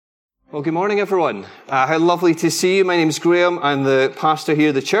Well, good morning, everyone. How lovely to see you. My name's Graeme. I'm the pastor here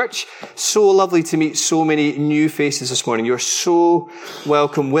at the church. So lovely to meet so many new faces this morning. You're so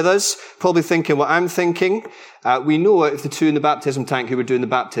welcome with us. Probably thinking what I'm thinking. We know out of the two in the baptism tank who were doing the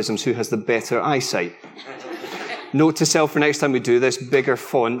baptisms who has the better eyesight. Note to self for next time we do this, bigger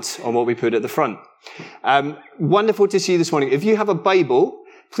font on what we put at the front. Wonderful to see you this morning. If you have a Bible,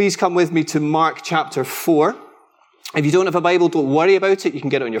 please come with me to Mark chapter 4. If you don't have a Bible, don't worry about it. You can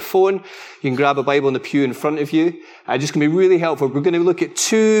get it on your phone. You can grab a Bible in the pew in front of you. Just going to be really helpful. We're going to look at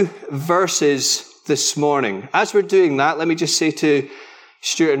 2 verses this morning. As we're doing that, let me just say to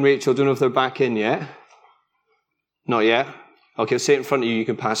Stuart and Rachel, don't know if they're back in yet. Not yet. Okay, I'll say it in front of you. You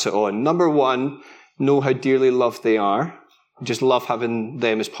can pass it on. Number 1, know how dearly loved they are. Just love having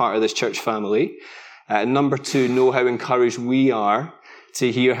them as part of this church family. Number 2, know how encouraged we are to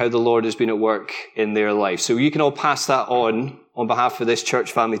hear how the Lord has been at work in their life. So you can all pass that on behalf of this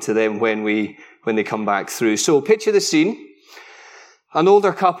church family to them when they come back through. So picture the scene. An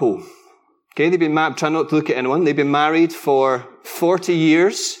older couple. Okay, they've been married, try not to look at anyone. They've been married for 40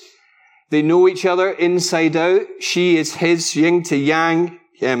 years. They know each other inside out. She is his yin to yang.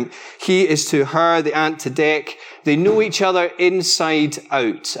 He is to her, the ant to deck. They know each other inside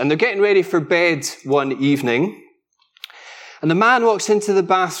out. And they're getting ready for bed one evening. And the man walks into the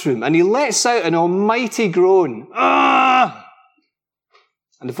bathroom and he lets out an almighty groan. Ah!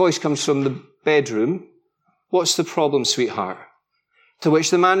 And the voice comes from the bedroom. What's the problem, sweetheart? To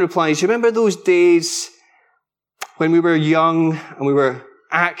which the man replies, you remember those days when we were young and we were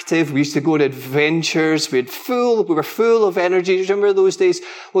active? We used to go on adventures. We were full of energy. Do you remember those days?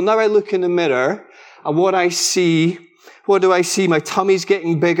 Well, now I look in the mirror and what do I see? My tummy's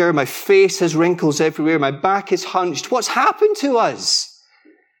getting bigger. My face has wrinkles everywhere. My back is hunched. What's happened to us?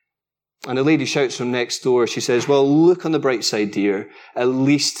 And a lady shouts from next door. She says, well, look on the bright side, dear. At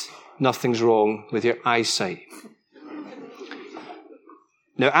least nothing's wrong with your eyesight.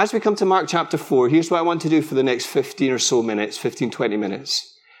 Now, as we come to Mark chapter 4, here's what I want to do for the next 15 or so minutes, 15, 20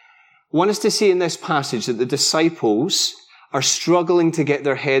 minutes. I want us to see in this passage that the disciples are struggling to get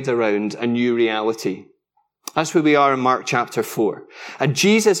their head around a new reality. That's where we are in Mark chapter 4. And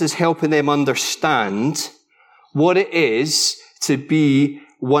Jesus is helping them understand what it is to be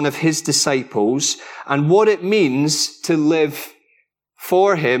one of his disciples and what it means to live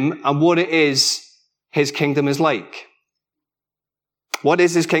for him and what it is his kingdom is like. What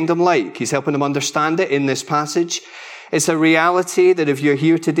is his kingdom like? He's helping them understand it in this passage. It's a reality that if you're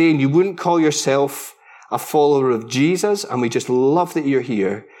here today and you wouldn't call yourself a follower of Jesus, and we just love that you're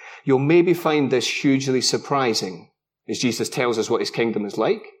here, you'll maybe find this hugely surprising as Jesus tells us what his kingdom is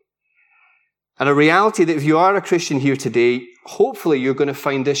like. And a reality that if you are a Christian here today, hopefully you're going to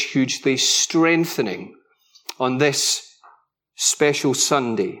find this hugely strengthening on this special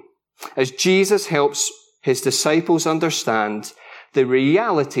Sunday as Jesus helps his disciples understand the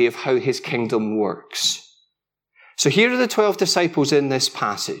reality of how his kingdom works. So here are the 12 disciples in this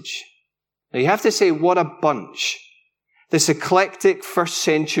passage. Now you have to say, what a bunch. This eclectic first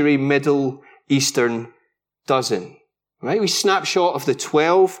century Middle Eastern dozen, right? We snapshot of the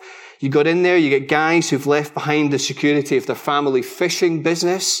 12. You got in there, you get guys who've left behind the security of their family fishing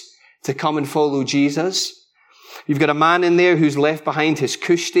business to come and follow Jesus. You've got a man in there who's left behind his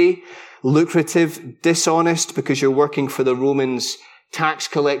kushti, lucrative, dishonest because you're working for the Romans' tax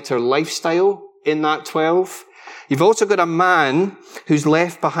collector lifestyle in that 12. You've also got a man who's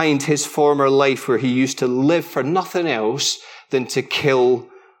left behind his former life where he used to live for nothing else than to kill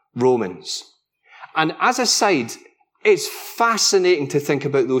Romans. And as a side, it's fascinating to think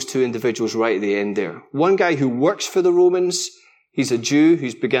about those 2 individuals right at the end there. One guy who works for the Romans, he's a Jew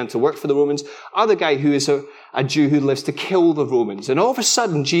who's began to work for the Romans. Other guy who is a Jew who lives to kill the Romans. And all of a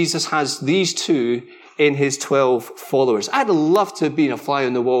sudden, Jesus has these 2 in his 12 followers. I'd love to have been a fly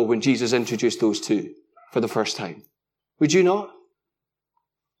on the wall when Jesus introduced those 2. For the first time. Would you not?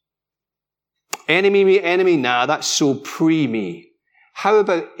 Enemy meet enemy? Nah, that's so pre-me. How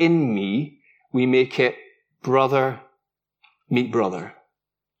about in me, we make it brother meet brother?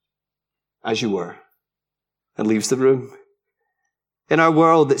 As you were. And leaves the room. In our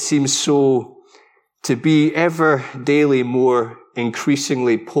world that seems so to be ever daily more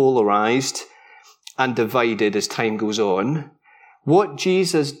increasingly polarized and divided as time goes on, what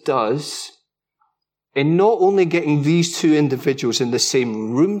Jesus does in not only getting these 2 individuals in the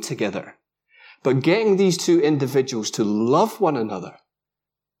same room together, but getting these 2 individuals to love one another.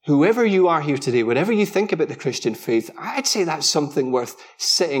 Whoever you are here today, whatever you think about the Christian faith, I'd say that's something worth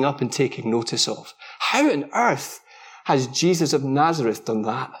sitting up and taking notice of. How on earth has Jesus of Nazareth done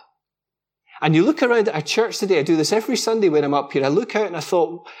that? And you look around at a church today, I do this every Sunday when I'm up here, I look out and I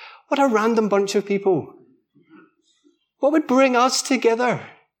thought, What a random bunch of people. What would bring us together?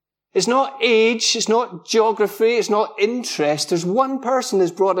 It's not age, it's not geography, it's not interest. There's one person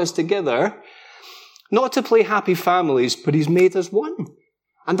who's brought us together, not to play happy families, but he's made us one.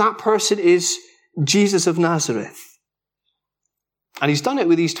 And that person is Jesus of Nazareth. And he's done it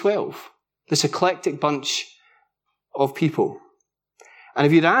with these 12, this eclectic bunch of people. And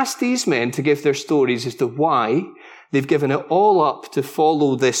if you'd asked these men to give their stories as to why they've given it all up to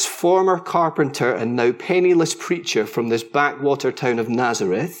follow this former carpenter and now penniless preacher from this backwater town of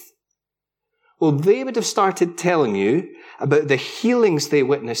Nazareth, well, they would have started telling you about the healings they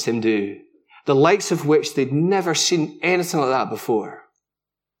witnessed him do, the likes of which they'd never seen anything like that before.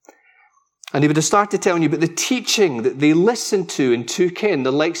 And they would have started telling you about the teaching that they listened to and took in,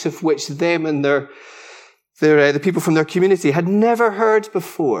 the likes of which them and the people from their community had never heard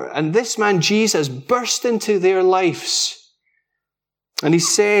before. And this man, Jesus, burst into their lives. And he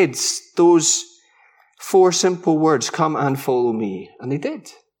said those 4 simple words, "Come and follow me." And they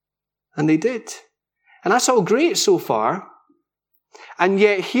did. And they did. And that's all great so far. And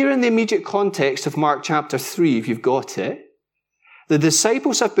yet, here in the immediate context of Mark chapter 3, if you've got it, the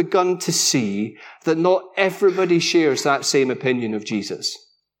disciples have begun to see that not everybody shares that same opinion of Jesus.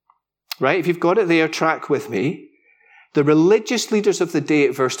 Right? If you've got it there, track with me. The religious leaders of the day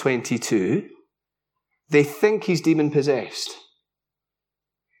at verse 22, they think he's demon-possessed.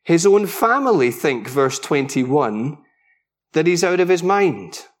 His own family think, verse 21, that he's out of his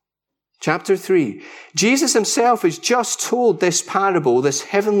mind. Chapter 3. Jesus himself has just told this parable, this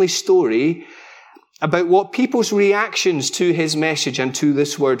heavenly story, about what people's reactions to his message and to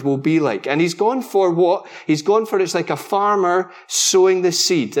this word will be like. And he's gone for what? He's gone for it's like a farmer sowing the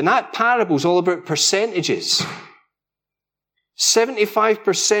seed. And that parable's all about percentages.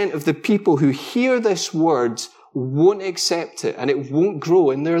 75% of the people who hear this word won't accept it and it won't grow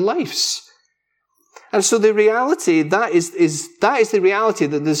in their lives. And so the reality, that is the reality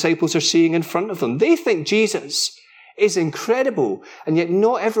that the disciples are seeing in front of them. They think Jesus is incredible, and yet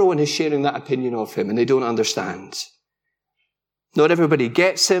not everyone is sharing that opinion of him, and they don't understand. Not everybody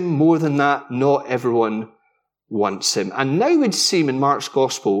gets him. More than that, not everyone wants him. And now would seem in Mark's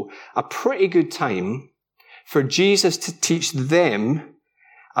gospel a pretty good time for Jesus to teach them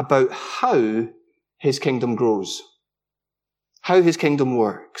about how his kingdom grows, how his kingdom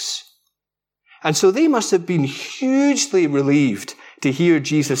works. And so they must have been hugely relieved to hear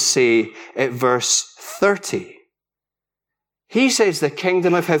Jesus say at verse 30, he says, the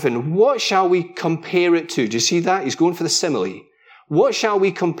kingdom of heaven, what shall we compare it to? Do you see that? He's going for the simile. What shall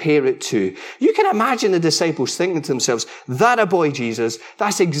we compare it to? You can imagine the disciples thinking to themselves, that a boy, Jesus,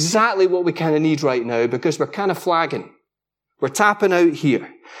 that's exactly what we kind of need right now because we're kind of flagging. We're tapping out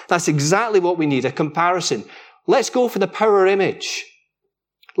here. That's exactly what we need, a comparison. Let's go for the power image.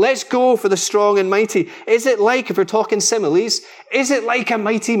 Let's go for the strong and mighty. Is it like, if we're talking similes, is it like a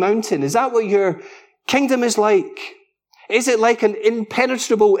mighty mountain? Is that what your kingdom is like? Is it like an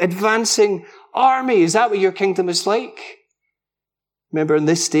impenetrable, advancing army? Is that what your kingdom is like? Remember, in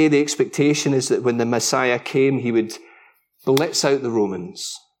this day, the expectation is that when the Messiah came, he would blitz out the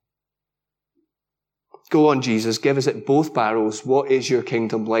Romans. Go on, Jesus, give us at both barrels. What is your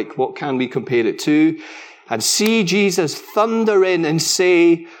kingdom like? What can we compare it to? And see Jesus thunder in and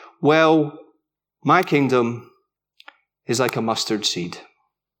say, well, my kingdom is like a mustard seed.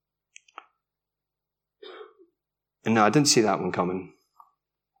 And no, I didn't see that one coming.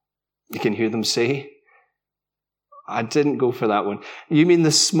 You can hear them say, I didn't go for that one. You mean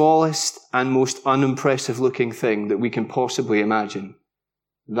the smallest and most unimpressive looking thing that we can possibly imagine?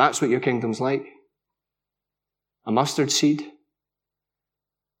 That's what your kingdom's like? A mustard seed?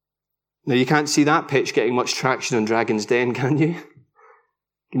 Now, you can't see that pitch getting much traction on Dragon's Den, can you?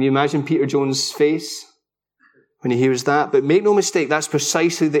 Can you imagine Peter Jones' face when he hears that? But make no mistake, that's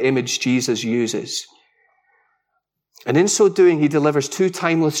precisely the image Jesus uses. And in so doing, he delivers 2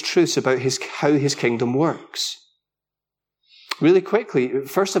 timeless truths about how his kingdom works. Really quickly,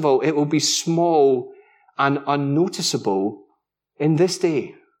 first of all, it will be small and unnoticeable in this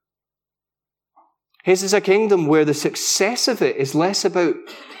day. His is a kingdom where the success of it is less about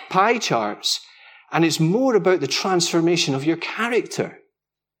pie charts, and it's more about the transformation of your character.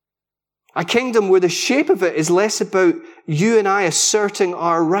 A kingdom where the shape of it is less about you and I asserting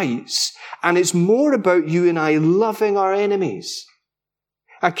our rights, and it's more about you and I loving our enemies.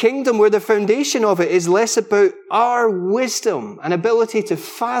 A kingdom where the foundation of it is less about our wisdom and ability to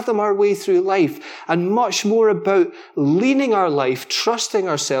fathom our way through life, and much more about leaning our life, trusting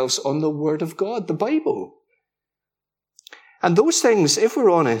ourselves on the Word of God, the Bible. And those things, if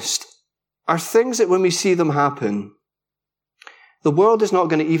we're honest, are things that when we see them happen, the world is not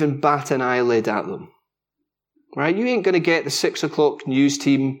going to even bat an eyelid at them. Right? You ain't going to get the 6 o'clock news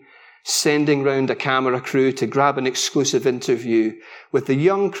team sending round a camera crew to grab an exclusive interview with the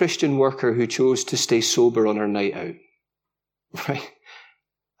young Christian worker who chose to stay sober on her night out. Right?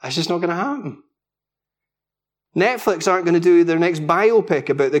 That's just not going to happen. Netflix aren't going to do their next biopic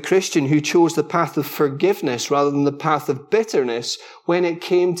about the Christian who chose the path of forgiveness rather than the path of bitterness when it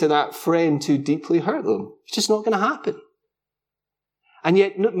came to that friend who deeply hurt them. It's just not going to happen. And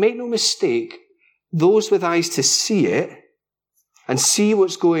yet, make no mistake, those with eyes to see it and see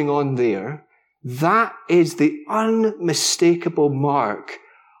what's going on there, that is the unmistakable mark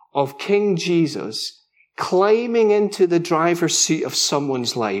of King Jesus climbing into the driver's seat of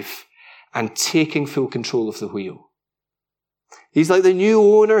someone's life and taking full control of the wheel. He's like the new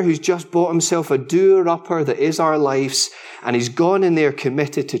owner who's just bought himself a doer-upper that is our lives, and he's gone in there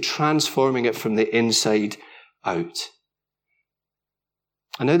committed to transforming it from the inside out.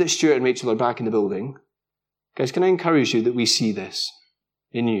 And now that Stuart and Rachel are back in the building, guys, can I encourage you that we see this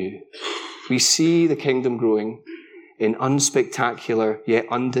in you? We see the kingdom growing in unspectacular yet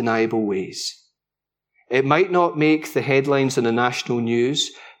undeniable ways. It might not make the headlines in the national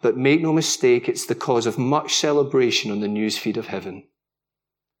news, but make no mistake, it's the cause of much celebration on the news feed of heaven.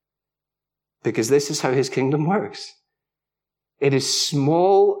 Because this is how his kingdom works. It is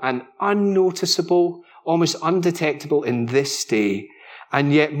small and unnoticeable, almost undetectable in this day.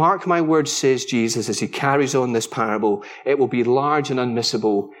 And yet, mark my words, says Jesus, as he carries on this parable, it will be large and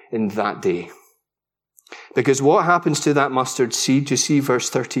unmissable in that day. Because what happens to that mustard seed, you see verse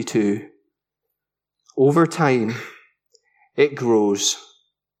 32, over time, it grows.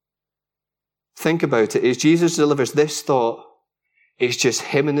 Think about it. As Jesus delivers this thought, it's just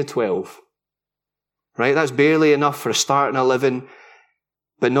him and the 12. Right? That's barely enough for a starting 11,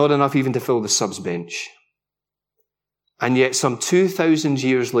 but not enough even to fill the subs bench. And yet some 2,000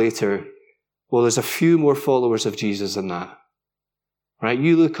 years later, well, there's a few more followers of Jesus than that. Right?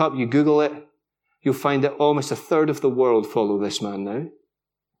 You look up, you Google it, you'll find that almost a third of the world follow this man now.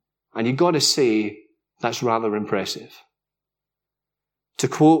 And you've got to say, that's rather impressive. To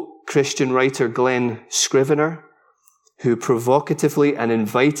quote Christian writer Glenn Scrivener, who provocatively and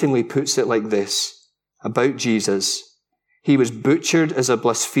invitingly puts it like this about Jesus, he was butchered as a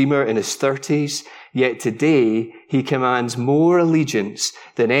blasphemer in his 30s, yet today he commands more allegiance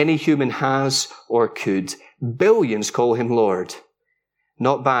than any human has or could. Billions call him Lord.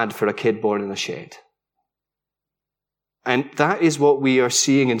 Not bad for a kid born in a shed. And that is what we are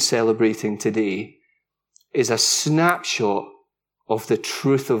seeing and celebrating today, is a snapshot of the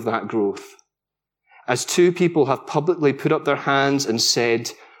truth of that growth. As two people have publicly put up their hands and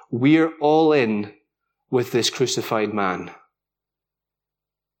said, we're all in with this crucified man.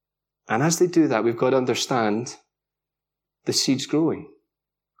 And as they do that, we've got to understand the seed's growing.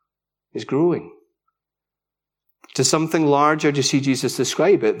 It's growing. To something larger, do you see Jesus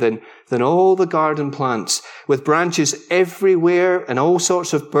describe it, than all the garden plants, with branches everywhere and all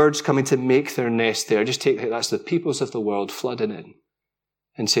sorts of birds coming to make their nest there. Just take that's the peoples of the world flooding in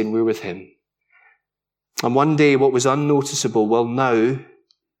and saying, we're with him. And one day, what was unnoticeable, well, now,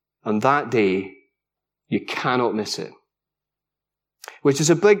 on that day, you cannot miss it. Which is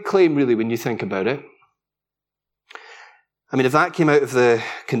a big claim, really, when you think about it. I mean, if that came out of the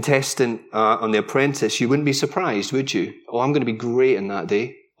contestant on The Apprentice, you wouldn't be surprised, would you? Oh, I'm going to be great in that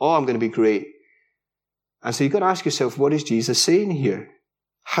day. Oh, I'm going to be great. And so you've got to ask yourself, what is Jesus saying here?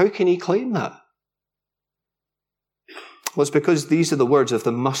 How can he claim that? Well, it's because these are the words of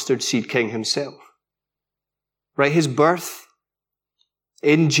the mustard seed king himself. Right? His birth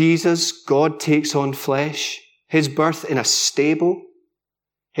in Jesus, God takes on flesh. His birth in a stable.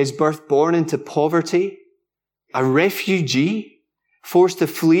 His birth born into poverty. A refugee, forced to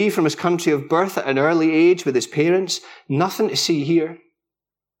flee from his country of birth at an early age with his parents. Nothing to see here.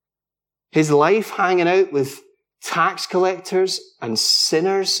 His life hanging out with tax collectors and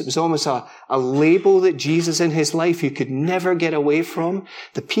sinners. It was almost a label that Jesus in his life you could never get away from.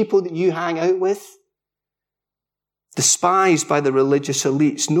 The people that you hang out with. Despised by the religious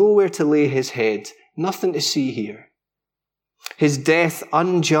elites. Nowhere to lay his head. Nothing to see here. His death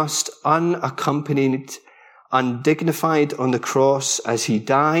unjust, unaccompanied, undignified on the cross as he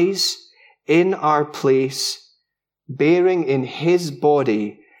dies in our place, bearing in his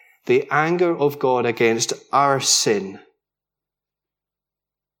body the anger of God against our sin.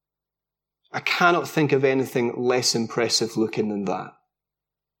 I cannot think of anything less impressive looking than that.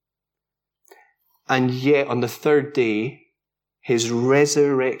 And yet on the third day, his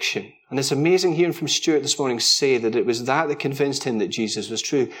resurrection. And it's amazing hearing from Stuart this morning say that it was that convinced him that Jesus was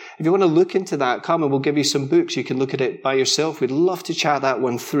true. If you want to look into that, come and we'll give you some books. You can look at it by yourself. We'd love to chat that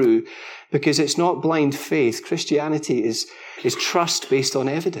one through, because it's not blind faith. Christianity is trust based on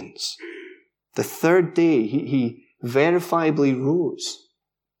evidence. The third day, he verifiably rose,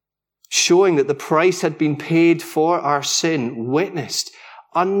 showing that the price had been paid for our sin, witnessed,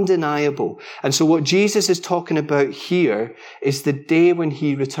 undeniable. And so what Jesus is talking about here is the day when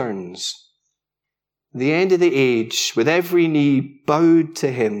he returns. The end of the age, with every knee bowed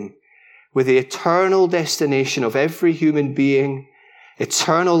to him, with the eternal destination of every human being,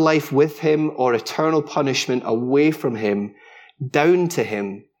 eternal life with him or eternal punishment away from him, down to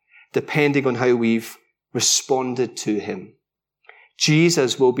him, depending on how we've responded to him.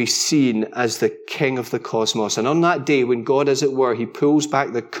 Jesus will be seen as the King of the cosmos. And on that day, when God, as it were, he pulls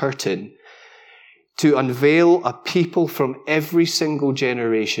back the curtain to unveil a people from every single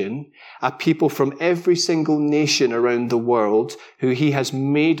generation, a people from every single nation around the world, who he has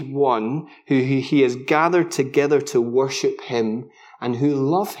made one, who he has gathered together to worship him and who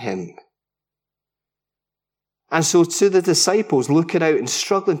love him. And so to the disciples looking out and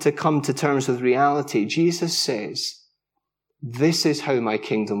struggling to come to terms with reality, Jesus says, this is how my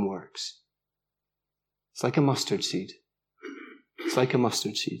kingdom works. It's like a mustard seed. It's like a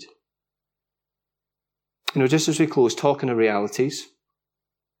mustard seed. You know, just as we close, talking of realities,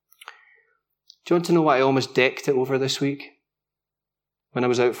 do you want to know what I almost decked it over this week when I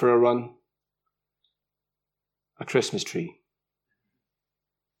was out for a run? A Christmas tree.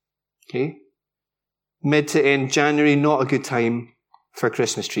 Okay? Mid to end January, not a good time for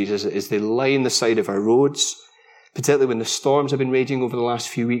Christmas trees, as they line the side of our roads, particularly when the storms have been raging over the last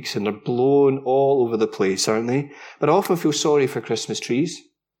few weeks and they're blown all over the place, aren't they? But I often feel sorry for Christmas trees.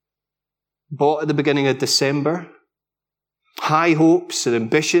 Bought at the beginning of December. High hopes and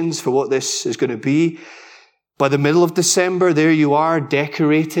ambitions for what this is going to be. By the middle of December, there you are,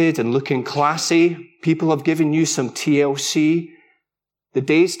 decorated and looking classy. People have given you some TLC. The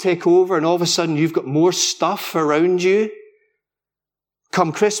days take over and all of a sudden you've got more stuff around you.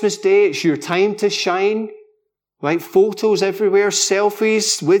 Come Christmas Day, it's your time to shine. Right? Photos everywhere,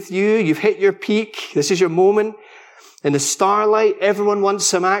 selfies with you. You've hit your peak. This is your moment. In the starlight, everyone wants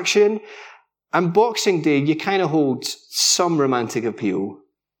some action. And Boxing Day, you kind of hold some romantic appeal.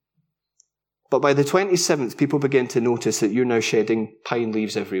 But by the 27th, people begin to notice that you're now shedding pine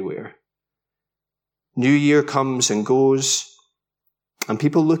leaves everywhere. New Year comes and goes. And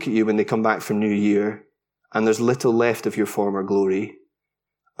people look at you when they come back from New Year, and there's little left of your former glory.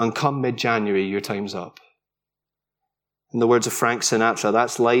 And come mid-January, your time's up. In the words of Frank Sinatra,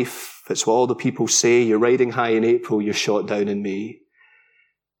 that's life. It's what all the people say. You're riding high in April, you're shot down in May.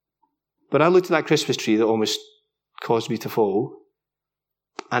 But I looked at that Christmas tree that almost caused me to fall,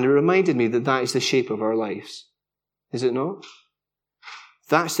 and it reminded me that that is the shape of our lives. Is it not?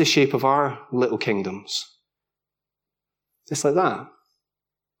 That's the shape of our little kingdoms. Just like that.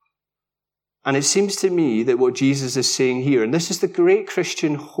 And it seems to me that what Jesus is saying here, and this is the great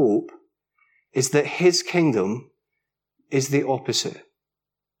Christian hope, is that his kingdom is the opposite.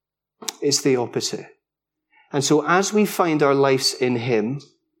 It's the opposite. And so as we find our lives in him,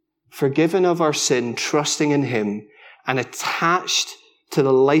 forgiven of our sin, trusting in him, and attached to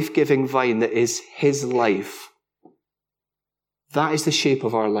the life-giving vine that is his life, that is the shape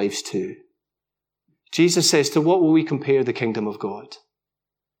of our lives too. Jesus says, to what will we compare the kingdom of God?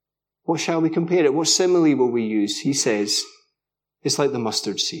 What shall we compare it? What simile will we use? He says, it's like the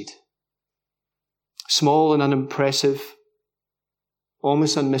mustard seed. Small and unimpressive,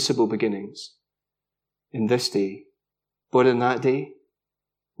 almost unmissable beginnings in this day, but in that day,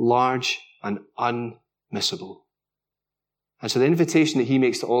 large and unmissable. And so the invitation that he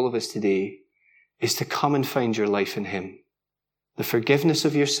makes to all of us today is to come and find your life in him. The forgiveness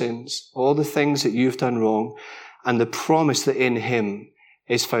of your sins, all the things that you've done wrong, and the promise that in him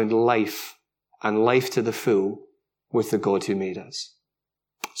is found life, and life to the full with the God who made us.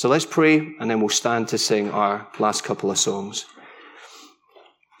 So let's pray, and then we'll stand to sing our last couple of songs.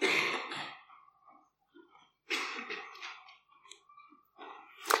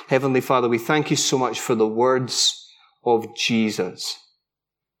 Heavenly Father, we thank you so much for the words of Jesus.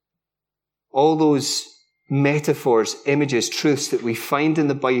 All those metaphors, images, truths that we find in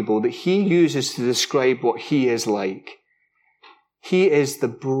the Bible that he uses to describe what he is like. He is the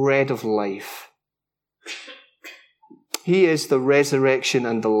bread of life. He is the resurrection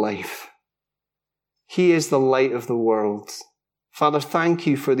and the life. He is the light of the world. Father, thank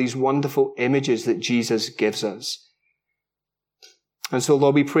you for these wonderful images that Jesus gives us. And so,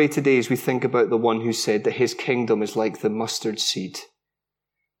 Lord, we pray today as we think about the one who said that his kingdom is like the mustard seed.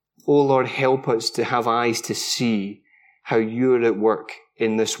 Oh, Lord, help us to have eyes to see how you're at work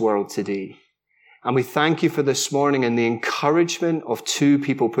in this world today. And we thank you for this morning and the encouragement of two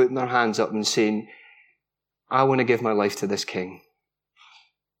people putting their hands up and saying, I want to give my life to this King.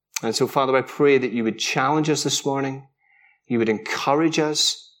 And so, Father, I pray that you would challenge us this morning. You would encourage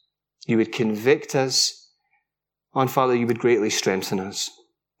us. You would convict us. And Father, you would greatly strengthen us,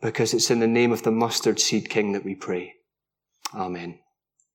 because it's in the name of the mustard seed King that we pray. Amen.